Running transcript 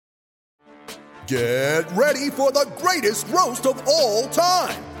Get ready for the greatest roast of all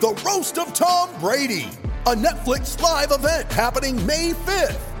time, the Roast of Tom Brady, a Netflix live event happening May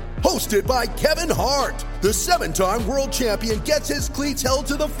 5th. Hosted by Kevin Hart, the 7-time world champion gets his cleats held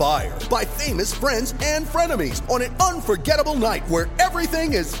to the fire by famous friends and frenemies on an unforgettable night where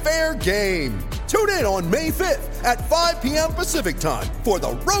everything is fair game. Tune in on May 5th at 5 p.m. Pacific time for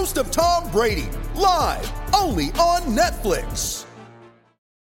the Roast of Tom Brady, live only on Netflix.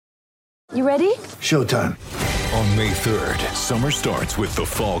 You ready? Showtime. On May 3rd, summer starts with The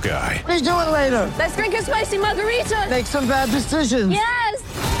Fall Guy. Let's do it later. Let's drink a spicy margarita. Make some bad decisions. Yes!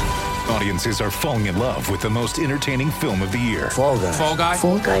 Audiences are falling in love with the most entertaining film of the year. Fall Guy. Fall Guy?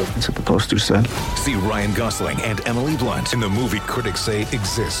 Fall guy. That's what the poster said. See Ryan Gosling and Emily Blunt in the movie critics say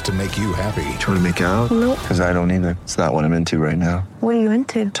exists to make you happy. Trying to make it out? Nope. Because I don't either. It's not what I'm into right now. What are you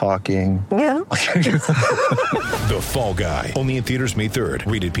into? Talking. Yeah. The Fall Guy. Only in theaters May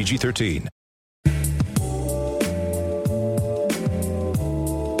 3rd. Rated PG-13.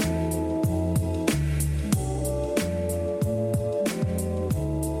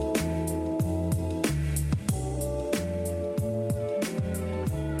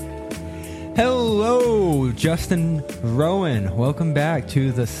 Hello, Justin Rowan. Welcome back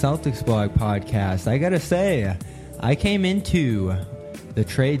to the Celtics Blog podcast. I gotta say, I came into the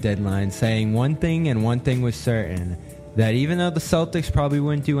trade deadline saying one thing and one thing was certain, that even though the Celtics probably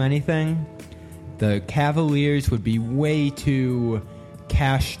wouldn't do anything, the Cavaliers would be way too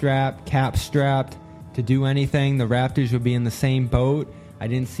cap-strapped to do anything. The Raptors would be in the same boat. I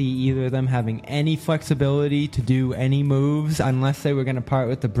didn't see either of them having any flexibility to do any moves unless they were going to part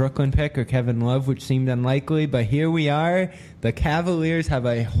with the Brooklyn pick or Kevin Love, which seemed unlikely. But here we are. The Cavaliers have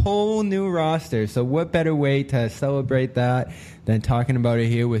a whole new roster. So what better way to celebrate that than talking about it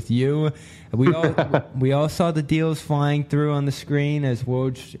here with you? We all saw the deals flying through on the screen as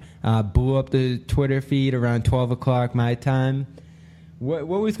Woj blew up the Twitter feed around 12 o'clock my time. What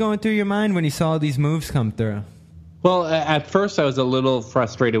was going through your mind when you saw these moves come through? Well, at first I was a little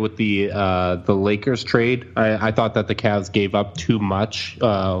frustrated with the Lakers trade. I thought that the Cavs gave up too much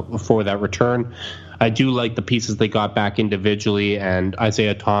for that return. I do like the pieces they got back individually, and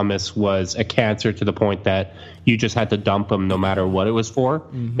Isaiah Thomas was a cancer to the point that you just had to dump him no matter what it was for.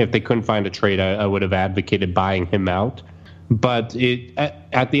 Mm-hmm. If they couldn't find a trade, I would have advocated buying him out. But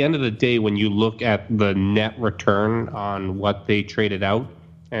at the end of the day, when you look at the net return on what they traded out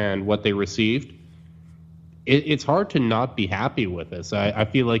and what they received, it's hard to not be happy with this. I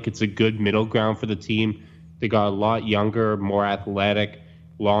feel like it's a good middle ground for the team. They got a lot younger, more athletic,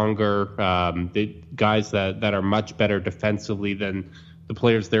 longer, guys that are much better defensively than the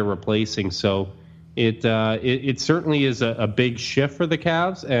players they're replacing. So it certainly is a big shift for the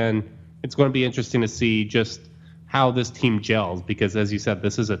Cavs, and it's going to be interesting to see just how this team gels because, as you said,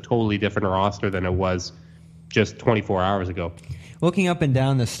 this is a totally different roster than it was just 24 hours ago. Looking up and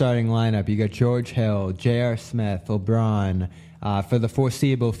down the starting lineup, you got George Hill, J.R. Smith, LeBron, for the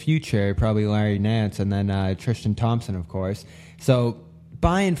foreseeable future, probably Larry Nance, and then Tristan Thompson, of course. So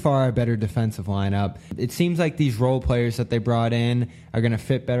by and far a better defensive lineup. It seems like these role players that they brought in are going to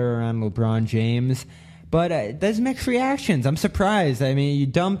fit better around LeBron James. But there's mixed reactions. I'm surprised. I mean, you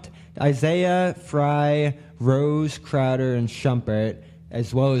dumped Isaiah, Fry, Rose, Crowder, and Shumpert,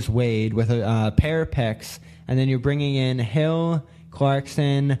 as well as Wade, with a pair of picks. And then you're bringing in Hill,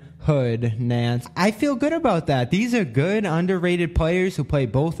 Clarkson, Hood, Nance. I feel good about that. These are good, underrated players who play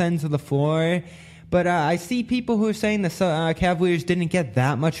both ends of the floor. But I see people who are saying the Cavaliers didn't get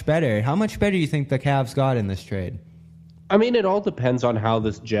that much better. How much better do you think the Cavs got in this trade? I mean, it all depends on how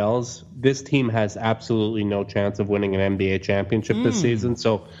this gels. This team has absolutely no chance of winning an NBA championship this season.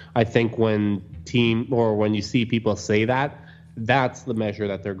 So I think when you see people say that, that's the measure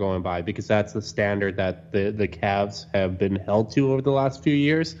that they're going by because that's the standard that the Cavs have been held to over the last few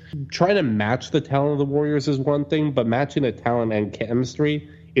years. Trying to match the talent of the Warriors is one thing, but matching the talent and chemistry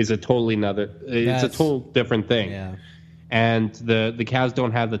is a totally it's a total different thing. Yeah. And the Cavs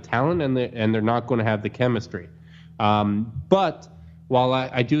don't have the talent and they're not going to have the chemistry. But while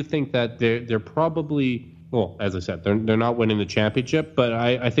I do think that they're probably, well, as I said, they're not winning the championship, but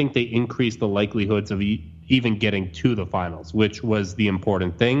I think they increase the likelihoods of even getting to the finals, which was the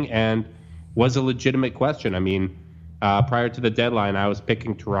important thing and was a legitimate question. I mean, prior to the deadline, I was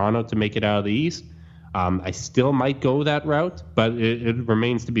picking Toronto to make it out of the East. I still might go that route, but it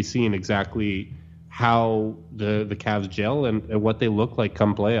remains to be seen exactly how the Cavs gel and what they look like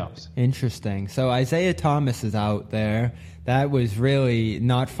come playoffs. Interesting. So Isaiah Thomas is out there. That was really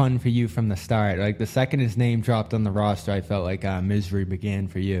not fun for you from the start. Like the second his name dropped on the roster, I felt like misery began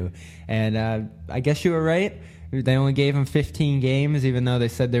for you. And I guess you were right. They only gave him 15 games, even though they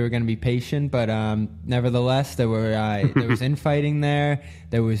said they were going to be patient. But nevertheless, there was infighting there.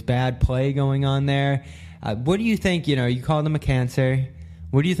 There was bad play going on there. What do you think? You called him a cancer.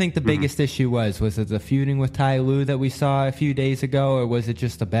 What do you think the biggest issue was? Was it the feuding with Ty Lue that we saw a few days ago, or was it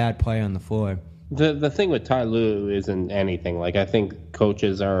just a bad play on the floor? The thing with Ty Lue isn't anything. Like, I think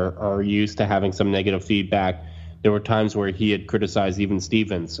coaches are used to having some negative feedback. There were times where he had criticized even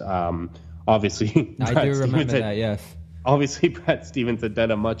Stevens. Obviously, I do remember that, yes. Obviously, Brad Stevens had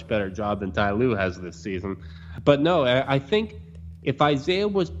done a much better job than Ty Lue has this season. But no, I think if Isaiah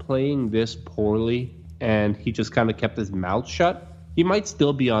was playing this poorly and he just kind of kept his mouth shut, he might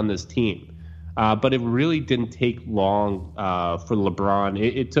still be on this team. But it really didn't take long for LeBron.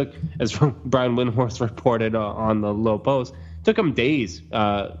 It took, as Brian Windhorst reported on the Low Post, it took him days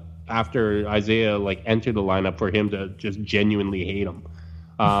after Isaiah entered the lineup for him to just genuinely hate him.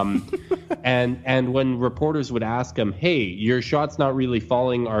 And when reporters would ask him, hey, your shot's not really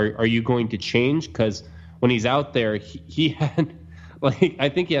falling, are you going to change? Because when he's out there, he had, I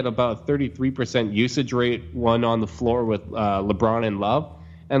think he had about 33% usage rate, one on the floor with LeBron and Love.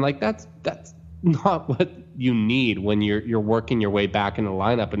 And that's not what you need when you're working your way back in the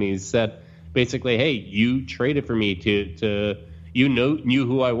lineup. And he said, basically, hey, you traded for me to knew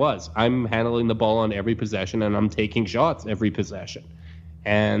who I was. I'm handling the ball on every possession, and I'm taking shots every possession.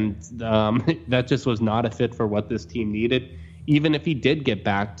 And that just was not a fit for what this team needed. Even if he did get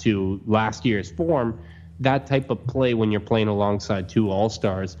back to last year's form, that type of play when you're playing alongside two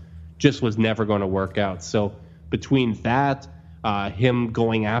All-Stars just was never going to work out. So between that, him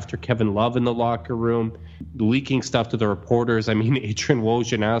going after Kevin Love in the locker room, leaking stuff to the reporters, Adrian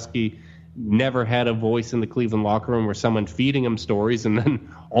Wojnarowski never had a voice in the Cleveland locker room where someone feeding him stories, and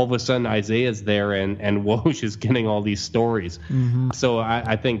then all of a sudden Isaiah's there and Woj is getting all these stories. So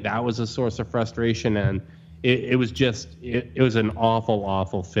I think that was a source of frustration, and it was an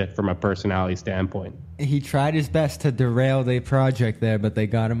awful fit from a personality standpoint. He tried his best to derail the project there, but they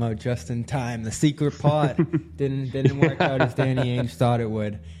got him out just in time. The secret plot didn't work out as Danny Ainge thought it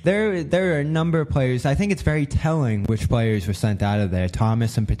would. There are a number of players. I think it's very telling which players were sent out of there.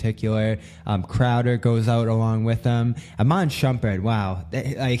 Thomas in particular. Crowder goes out along with them. Iman Shumpert, wow.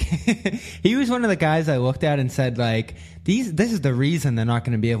 He was one of the guys I looked at and said, this is the reason they're not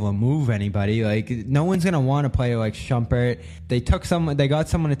going to be able to move anybody. No one's going to want to play like Shumpert. They got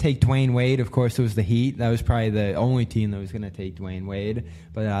someone to take Dwayne Wade. Of course, it was the Heat. That was probably the only team that was going to take Dwayne Wade,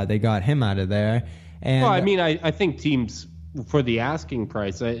 but they got him out of there. And I think teams for the asking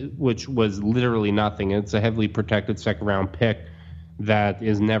price, which was literally nothing. It's a heavily protected second-round pick that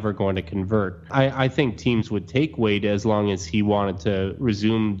is never going to convert. I think teams would take Wade as long as he wanted to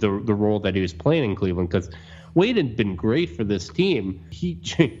resume the role that he was playing in Cleveland, because Wade had been great for this team. He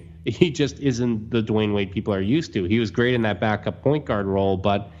just isn't the Dwayne Wade people are used to. He was great in that backup point guard role,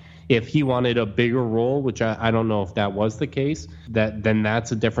 but if he wanted a bigger role, which I don't know if that was the case, then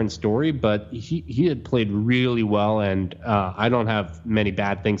that's a different story. But he had played really well, and I don't have many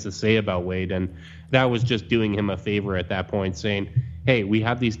bad things to say about Wade. And that was just doing him a favor at that point, saying, hey, we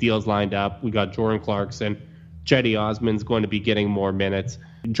have these deals lined up. We got Jordan Clarkson. Cedi Osman's going to be getting more minutes.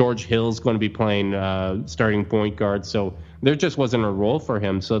 George Hill's going to be playing starting point guard. So there just wasn't a role for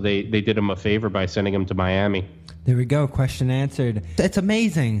him. So they did him a favor by sending him to Miami. There we go. Question answered. It's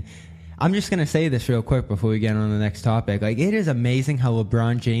amazing. I'm just going to say this real quick before we get on the next topic. It is amazing how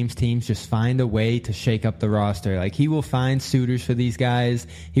LeBron James teams just find a way to shake up the roster. He will find suitors for these guys.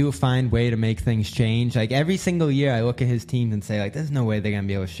 He will find a way to make things change. Every single year I look at his teams and say, there's no way they're going to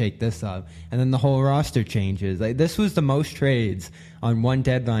be able to shake this up. And then the whole roster changes. This was the most trades on one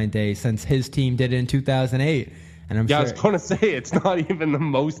deadline day since his team did it in 2008. And I was going to say, it's not even the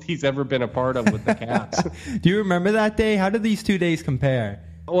most he's ever been a part of with the Cavs. Do you remember that day? How did these 2 days compare?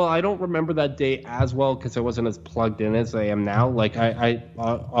 Well, I don't remember that day as well because I wasn't as plugged in as I am now. I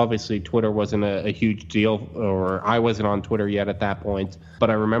obviously Twitter wasn't a huge deal, or I wasn't on Twitter yet at that point. But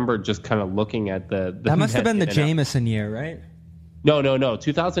I remember just kind of looking at the that must have been the Jameson year, right? No.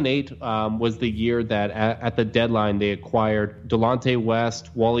 2008 was the year that at the deadline they acquired Delonte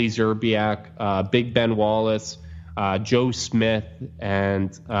West, Wally Szczerbiak, Big Ben Wallace, Joe Smith,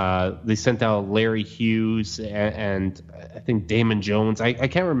 and they sent out Larry Hughes and I think Damon Jones. I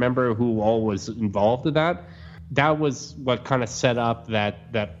can't remember who all was involved in that. That was what kind of set up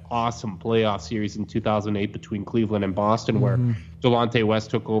that awesome playoff series in 2008 between Cleveland and Boston, where Delonte West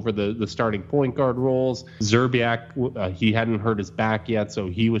took over the starting point guard roles. Szczerbiak, he hadn't hurt his back yet, so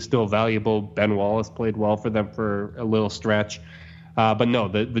he was still valuable. Ben Wallace played well for them for a little stretch. But no,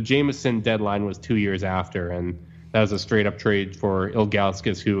 the Jameson deadline was 2 years after, and That was a straight-up trade for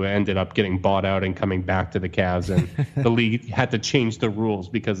Ilgauskas, who ended up getting bought out and coming back to the Cavs, and the league had to change the rules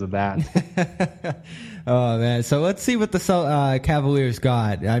because of that. Oh, man. So let's see what the Cavaliers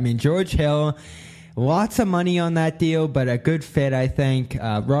got. I mean, George Hill, lots of money on that deal, but a good fit, I think.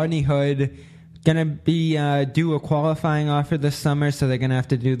 Rodney Hood going to be do a qualifying offer this summer, so they're going to have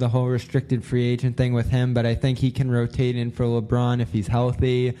to do the whole restricted free agent thing with him, but I think he can rotate in for LeBron if he's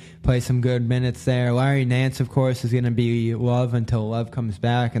healthy, play some good minutes there. Larry Nance, of course, is going to be Love until Love comes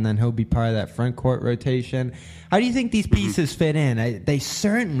back, and then he'll be part of that front court rotation. How do you think these pieces fit in? They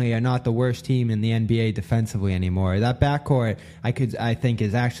certainly are not the worst team in the NBA defensively anymore. That backcourt, I think,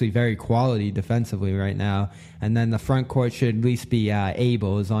 is actually very quality defensively right now. And then the front court should at least be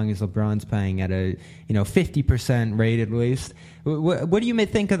able, as long as LeBron's playing at a 50% rate at least. What do you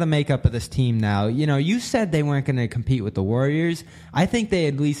think of the makeup of this team now? You said they weren't going to compete with the Warriors. I think they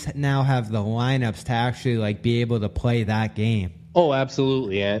at least now have the lineups to actually be able to play that game. Oh,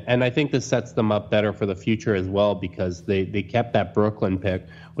 absolutely. And I think this sets them up better for the future as well, because they kept that Brooklyn pick,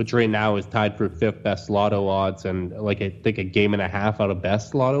 which right now is tied for 5th best lotto odds and I think a game and a half out of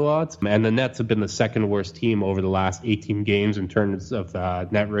best lotto odds. And the Nets have been the second worst team over the last 18 games in terms of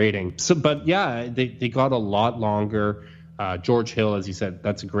net rating. But yeah, they got a lot longer. George Hill, as you said,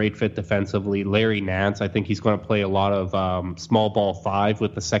 that's a great fit defensively. Larry Nance, I think he's going to play a lot of small ball 5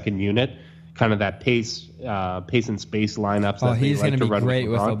 with the second unit. Kind of that pace and space lineups. Oh, he's going to be great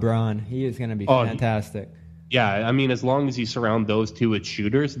with LeBron. He is going to be fantastic. Yeah, I mean, as long as you surround those two with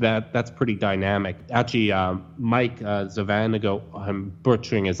shooters, that's pretty dynamic. Actually, Mike Zavanago, I'm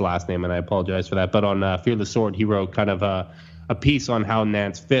butchering his last name, and I apologize for that, but on Fear the Sword, he wrote kind of a piece on how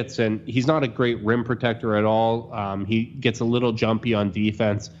Nance fits, and he's not a great rim protector at all. He gets a little jumpy on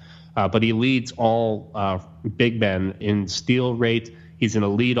defense, but he leads all big men in steal rate. He's an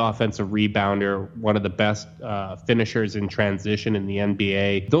elite offensive rebounder, one of the best finishers in transition in the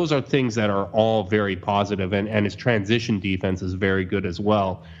NBA. Those are things that are all very positive, and his transition defense is very good as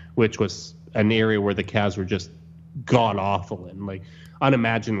well, which was an area where the Cavs were just god-awful and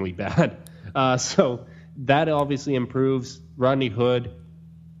unimaginably bad. So that obviously improves. Rodney Hood,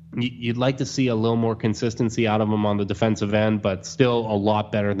 you'd like to see a little more consistency out of him on the defensive end, but still a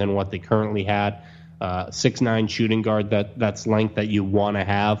lot better than what they currently had. 6'9" shooting guard that's length that you want to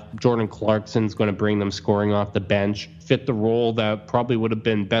have. Jordan Clarkson's going to bring them scoring off the bench, fit the role that probably would have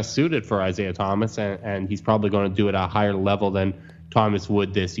been best suited for Isaiah Thomas, and he's probably going to do it at a higher level than Thomas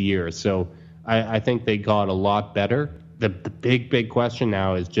would this year. So I think they got a lot better. The big question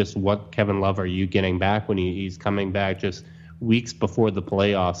now is just what Kevin Love are you getting back when he's coming back just weeks before the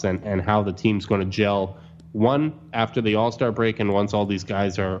playoffs, and how the team's going to gel, one, after the All-Star break, and once all these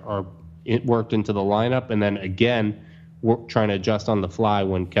guys are worked into the lineup, and then again we're trying to adjust on the fly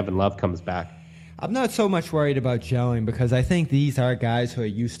when Kevin Love comes back. I'm not so much worried about gelling, because I think these are guys who are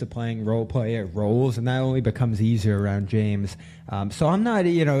used to playing role player roles, and that only becomes easier around James. So I'm not,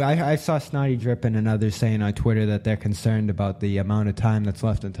 I saw Snotty Drippin and others saying on Twitter that they're concerned about the amount of time that's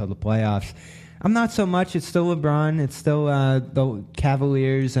left until the playoffs. I'm not so much. It's still LeBron. It's still the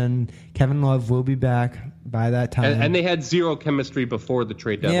Cavaliers, and Kevin Love will be back by that time. And they had zero chemistry before the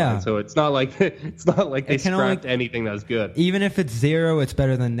trade deadline, so it's not like they scrapped anything that was good. Even if it's zero, it's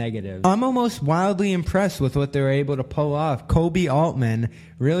better than negative. I'm almost wildly impressed with what they were able to pull off. Kobe Altman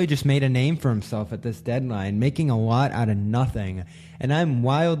really just made a name for himself at this deadline, making a lot out of nothing. And I'm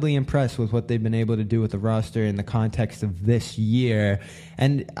wildly impressed with what they've been able to do with the roster in the context of this year.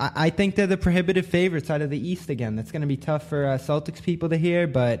 And I think they're the prohibitive favorites out of the East again. That's going to be tough for Celtics people to hear,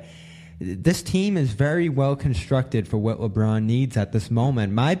 but this team is very well constructed for what LeBron needs at this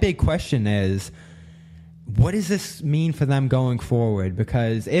moment. My big question is, what does this mean for them going forward?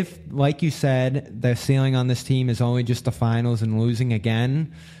 Because if, like you said, their ceiling on this team is only just the finals and losing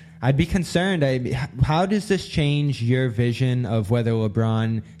again, I'd be concerned. How does this change your vision of whether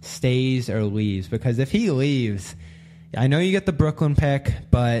LeBron stays or leaves? Because if he leaves, I know you get the Brooklyn pick,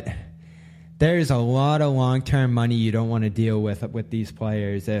 but there's a lot of long-term money you don't want to deal with these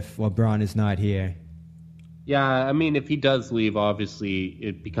players if LeBron is not here. Yeah, I mean, if he does leave, obviously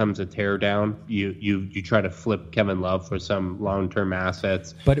it becomes a teardown. You try to flip Kevin Love for some long-term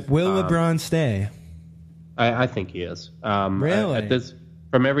assets. But will LeBron stay? I think he is. Really?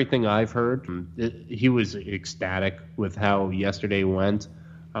 From everything I've heard, he was ecstatic with how yesterday went.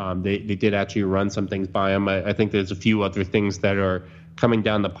 They did actually run some things by him. I think there's a few other things that are coming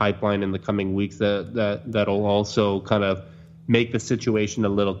down the pipeline in the coming weeks that'll also kind of make the situation a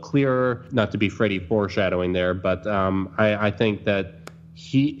little clearer. Not to be Freddie foreshadowing there, but I think that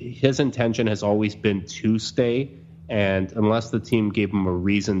his intention has always been to stay, and unless the team gave him a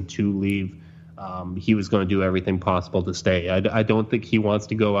reason to leave, he was going to do everything possible to stay. I don't think he wants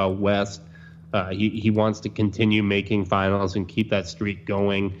to go out west. He wants to continue making finals and keep that streak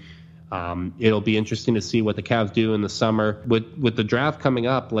going. It'll be interesting to see what the Cavs do in the summer with the draft coming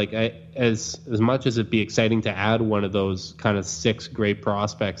up. Like as much as it'd be exciting to add one of those kind of 6 great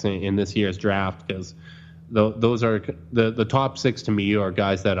prospects in this year's draft, because those are the top 6 to me are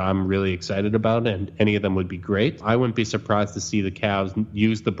guys that I'm really excited about, and any of them would be great. I wouldn't be surprised to see the Cavs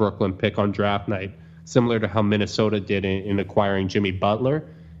use the Brooklyn pick on draft night, similar to how Minnesota did in acquiring Jimmy Butler,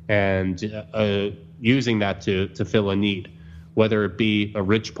 and using that to fill a need. Whether it be a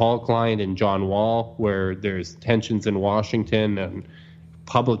Rich Paul client and John Wall, where there's tensions in Washington and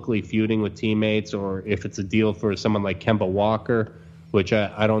publicly feuding with teammates, or if it's a deal for someone like Kemba Walker, which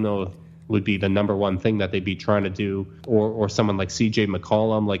I don't know would be the number one thing that they'd be trying to do, or someone like CJ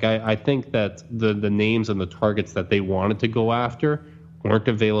McCollum. Like I think that the names and the targets that they wanted to go after weren't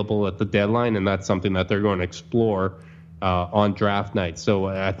available at the deadline, and that's something that they're going to explore on draft night. So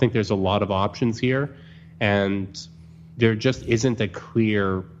I think there's a lot of options here, and there just isn't a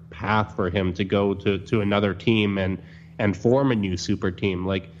clear path for him to go to another team and form a new super team.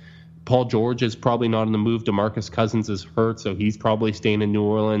 Like Paul George is probably not on the move. DeMarcus Cousins is hurt, so he's probably staying in New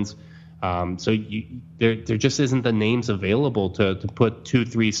Orleans. So there just isn't the names available to put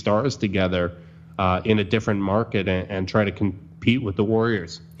 2-3 stars together in a different market and try to compete with the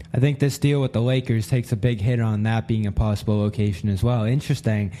Warriors. I think this deal with the Lakers takes a big hit on that being a possible location as well.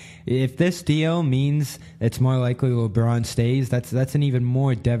 Interesting. If this deal means it's more likely LeBron stays, that's an even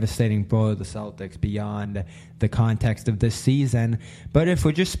more devastating blow to the Celtics beyond the context of this season. But if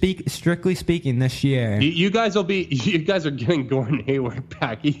we're just strictly speaking this year, you guys are getting Gordon Hayward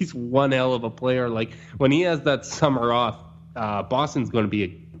back. He's one hell of a player. Like when he has that summer off, Boston's going to be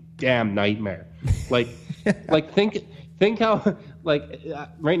a damn nightmare. Like think how. Like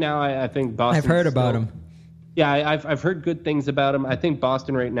right now, I think Boston. I've heard about him. Yeah, I've heard good things about him. I think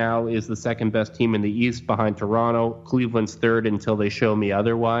Boston right now is the second best team in the East behind Toronto. Cleveland's third until they show me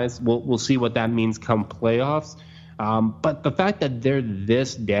otherwise. We'll see what that means come playoffs. But the fact that they're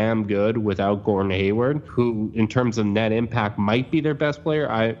this damn good without Gordon Hayward, who in terms of net impact might be their best player,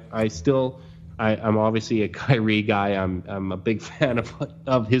 I'm obviously a Kyrie guy. I'm a big fan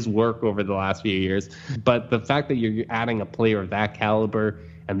of his work over the last few years. But the fact that you're adding a player of that caliber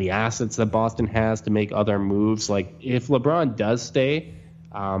and the assets that Boston has to make other moves, like if LeBron does stay,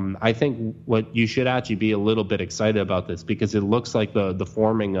 I think what you should actually be a little bit excited about this, because it looks like the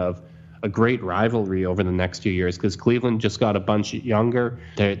forming of a great rivalry over the next 2 years, because Cleveland just got a bunch younger.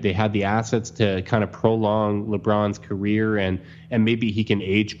 They had the assets to kind of prolong LeBron's career, and maybe he can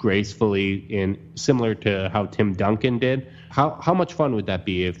age gracefully in similar to how Tim Duncan did. How much fun would that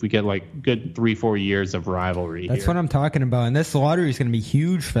be if we get like good 3-4 years of rivalry? That's what I'm talking about, and this lottery is going to be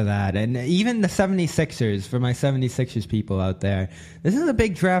huge for that. And even the 76ers, for my 76ers people out there, this is a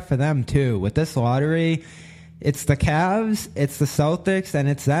big draft for them too. With this lottery, it's the Cavs, it's the Celtics, and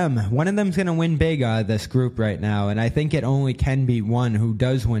it's them. One of them's going to win big out of this group right now, and I think it only can be one who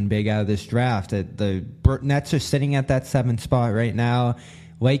does win big out of this draft. The Nets are sitting at that 7th spot right now.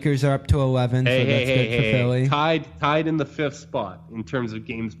 Lakers are up to 11, so that's good for Philly. Tied in the 5th spot in terms of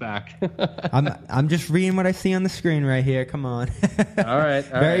games back. I'm just reading what I see on the screen right here. Come on. All right.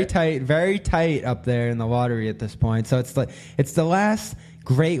 Very tight up there in the lottery at this point. So it's the last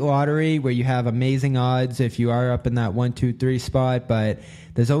great lottery where you have amazing odds if you are up in that 1, 2, 3 spot, but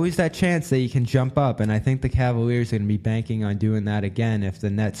there's always that chance that you can jump up, and I think the Cavaliers are going to be banking on doing that again if the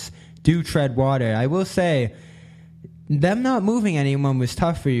Nets do tread water. I will say, them not moving anyone was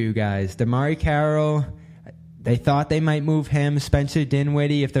tough for you guys. DeMarre Carroll, they thought they might move him. Spencer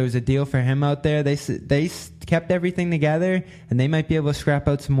Dinwiddie, if there was a deal for him out there, they kept everything together, and they might be able to scrap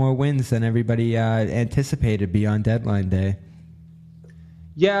out some more wins than everybody anticipated beyond deadline day.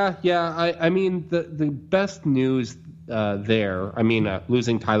 Yeah. I mean, the best news there, I mean,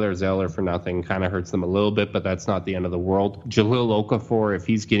 losing Tyler Zeller for nothing kind of hurts them a little bit, but that's not the end of the world. Jahlil Okafor, if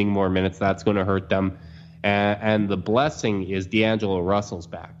he's getting more minutes, that's going to hurt them. And the blessing is D'Angelo Russell's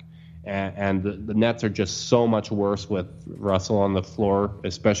back. And the Nets are just so much worse with Russell on the floor,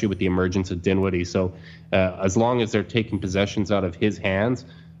 especially with the emergence of Dinwiddie. So as long as they're taking possessions out of his hands,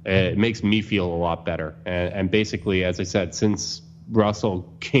 it makes me feel a lot better. And basically, as I said, since Russell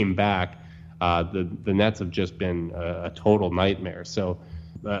came back, the Nets have just been a total nightmare. So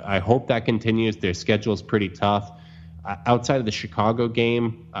I hope that continues. Their schedule is pretty tough. Outside of the Chicago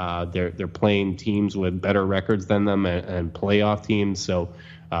game, they're playing teams with better records than them and playoff teams. So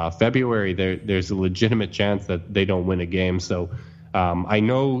February, there's a legitimate chance that they don't win a game. So I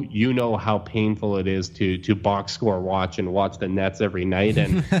know you know how painful it is to box score watch and watch the Nets every night,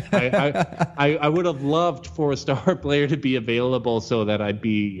 and I would have loved for a star player to be available so that I'd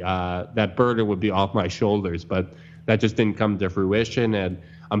be that burden would be off my shoulders, but that just didn't come to fruition, and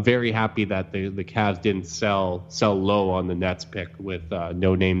I'm very happy that the Cavs didn't sell low on the Nets pick with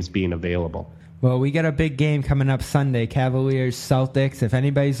no names being available. Well, we got a big game coming up Sunday, Cavaliers, Celtics. If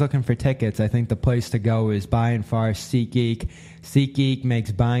anybody's looking for tickets, I think the place to go is by and far SeatGeek. SeatGeek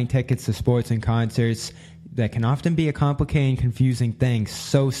makes buying tickets to sports and concerts that can often be a complicated and confusing thing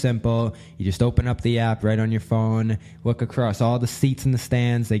so simple. You just open up the app right on your phone, look across all the seats in the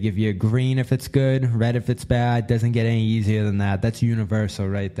stands. They give you a green if it's good, red if it's bad. Doesn't get any easier than that. That's universal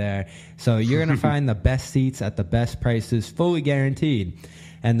right there. So you're going to find the best seats at the best prices, fully guaranteed.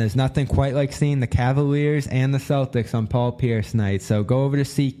 And there's nothing quite like seeing the Cavaliers and the Celtics on Paul Pierce night. So go over to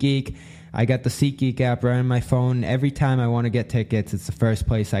SeatGeek. I got the SeatGeek app right on my phone. Every time I want to get tickets, it's the first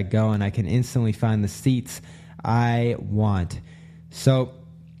place I go, and I can instantly find the seats I want. So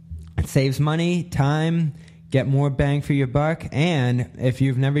it saves money, time, get more bang for your buck, and if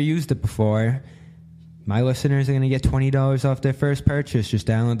you've never used it before, my listeners are going to get $20 off their first purchase. Just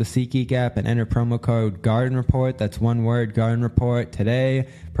download the SeatGeek app and enter promo code Garden Report. That's one word, Garden Report, today.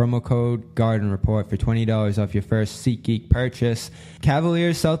 Promo code Garden Report for $20 off your first SeatGeek purchase.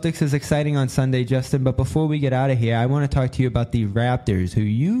 Cavaliers Celtics is exciting on Sunday, Justin. But before we get out of here, I want to talk to you about the Raptors, who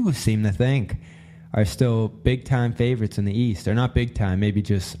you seem to think are still big-time favorites in the East. They're not big-time, maybe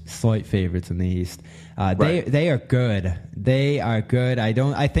just slight favorites in the East. Right. They are good. They are good.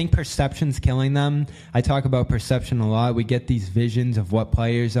 I think perception's killing them. I talk about perception a lot. We get these visions of what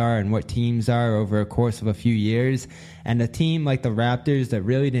players are and what teams are over a course of a few years. And a team like the Raptors that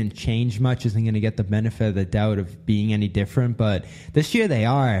really didn't change much isn't going to get the benefit of the doubt of being any different. But this year they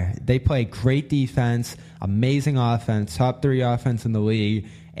are. They play great defense, amazing offense, top 3 offense in the league.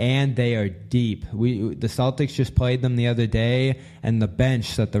 And they are deep. The Celtics just played them the other day, and the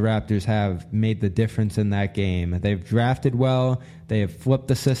bench that the Raptors have made the difference in that game. They've drafted well. They have flipped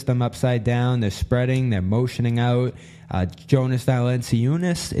the system upside down. They're spreading. They're motioning out. Jonas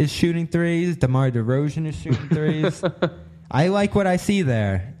Valanciunas is shooting threes. DeMar DeRozan is shooting threes. I like what I see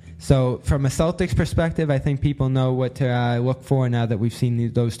there. So from a Celtics perspective, I think people know what to look for now that we've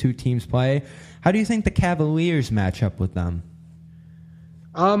seen those two teams play. How do you think the Cavaliers match up with them?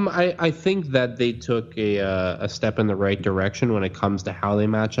 I think that they took a step in the right direction when it comes to how they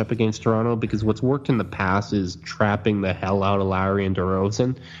match up against Toronto, because what's worked in the past is trapping the hell out of Lowry and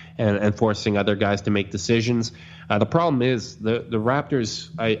DeRozan and forcing other guys to make decisions. The problem is the Raptors,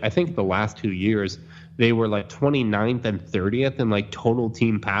 I think the last 2 years, they were like 29th and 30th in like total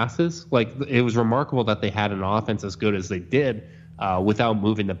team passes. Like, it was remarkable that they had an offense as good as they did without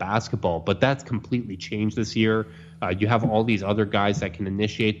moving the basketball. But that's completely changed this year. You have all these other guys that can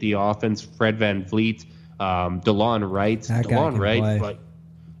initiate the offense. Fred VanVleet, DeLon Wright.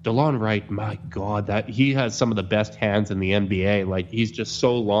 DeLon Wright, my God, that he has some of the best hands in the NBA. Like, he's just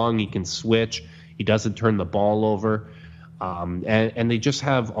so long, he can switch. He doesn't turn the ball over. And they just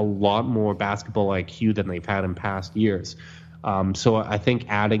have a lot more basketball IQ than they've had in past years. So I think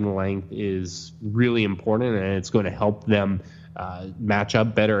adding length is really important, and it's going to help them match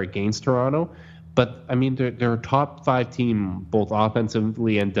up better against Toronto. But, I mean, they're a top 5 team both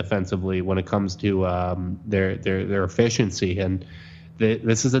offensively and defensively when it comes to their efficiency. And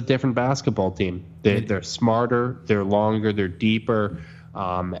this is a different basketball team. They're smarter, they're longer, they're deeper,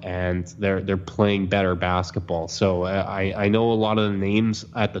 and they're playing better basketball. So I know a lot of the names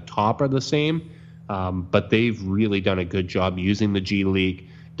at the top are the same, but they've really done a good job using the G League,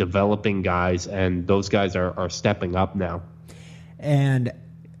 developing guys, and those guys are stepping up now. And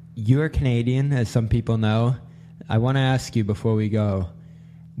you're Canadian, as some people know. I want to ask you before we go,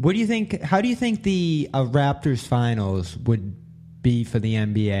 what do you think? How do you think the Raptors finals would be for the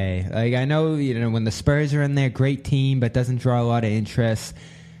NBA? Like, I know, when the Spurs are in there, great team, but doesn't draw a lot of interest.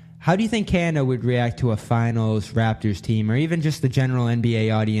 How do you think Canada would react to a finals Raptors team, or even just the general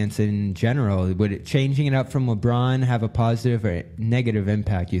NBA audience in general? Would changing it up from LeBron have a positive or negative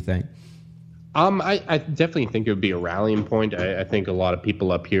impact, you think? I definitely think it would be a rallying point. I think a lot of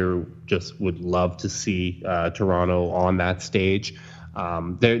people up here just would love to see Toronto on that stage.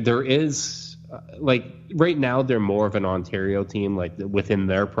 There is like right now they're more of an Ontario team, like within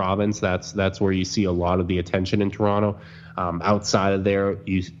their province. That's where you see a lot of the attention in Toronto. Outside of there,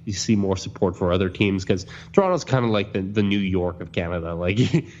 you see more support for other teams because Toronto's kind of like the New York of Canada. Like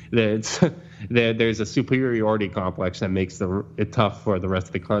there's a superiority complex that makes it tough for the rest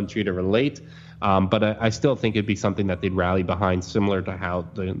of the country to relate. But I still think it'd be something that they'd rally behind, similar to how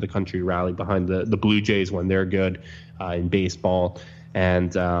the country rallied behind the Blue Jays when they're good in baseball.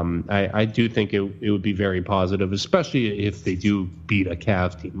 And I do think it would be very positive, especially if they do beat a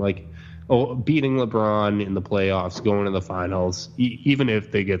Cavs team. Like, beating LeBron in the playoffs, going to the finals, even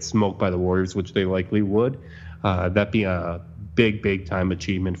if they get smoked by the Warriors, which they likely would, that'd be a big time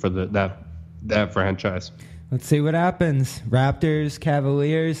achievement for that franchise. Let's see what happens. Raptors,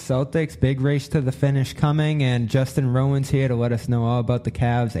 Cavaliers, Celtics, big race to the finish coming, and Justin Rowan's here to let us know all about the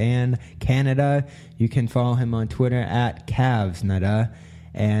Cavs and Canada. You can follow him on Twitter at CavsNada,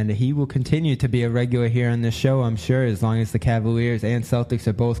 and he will continue to be a regular here on this show, I'm sure, as long as the Cavaliers and Celtics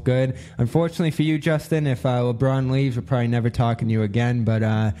are both good. Unfortunately for you, Justin, if LeBron leaves, we're probably never talking to you again, but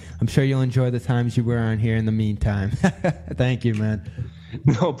I'm sure you'll enjoy the times you were on here in the meantime. Thank you, man.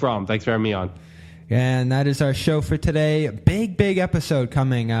 No problem. Thanks for having me on. And that is our show for today. Big episode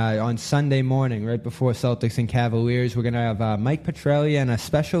coming on Sunday morning, right before Celtics and Cavaliers. We're going to have Mike Petrelli and a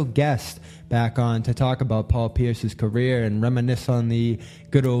special guest back on to talk about Paul Pierce's career and reminisce on the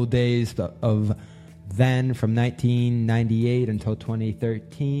good old days of then from 1998 until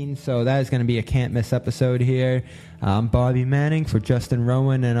 2013. So that is going to be a can't-miss episode here. I'm Bobby Manning for Justin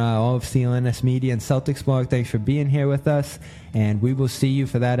Rowan and all of CLNS Media and Celtics Blog. Thanks for being here with us, and we will see you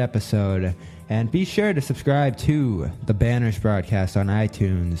for that episode. And be sure to subscribe to the Banners Broadcast on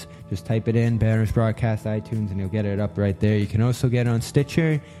iTunes. Just type it in, Banners Broadcast iTunes, and you'll get it up right there. You can also get it on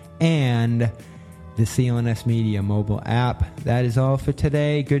Stitcher and the CLNS Media mobile app. That is all for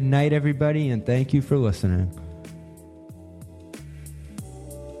today. Good night, everybody, and thank you for listening.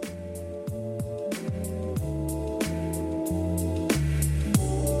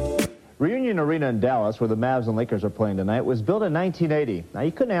 Reunion Arena in Dallas, where the Mavs and Lakers are playing tonight, was built in 1980. Now,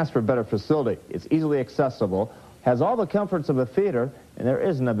 you couldn't ask for a better facility. It's easily accessible, has all the comforts of a theater, and there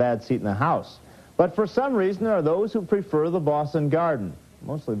isn't a bad seat in the house. But for some reason, there are those who prefer the Boston Garden,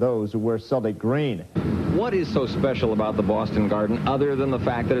 mostly those who wear Celtic green. What is so special about the Boston Garden other than the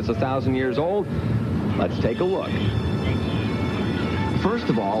fact that it's 1,000 years old? Let's take a look. First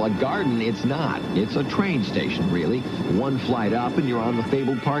of all, a garden it's not. It's a train station, really. One flight up and you're on the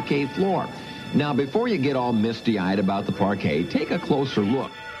fabled parquet floor. Now, before you get all misty-eyed about the parquet, take a closer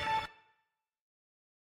look.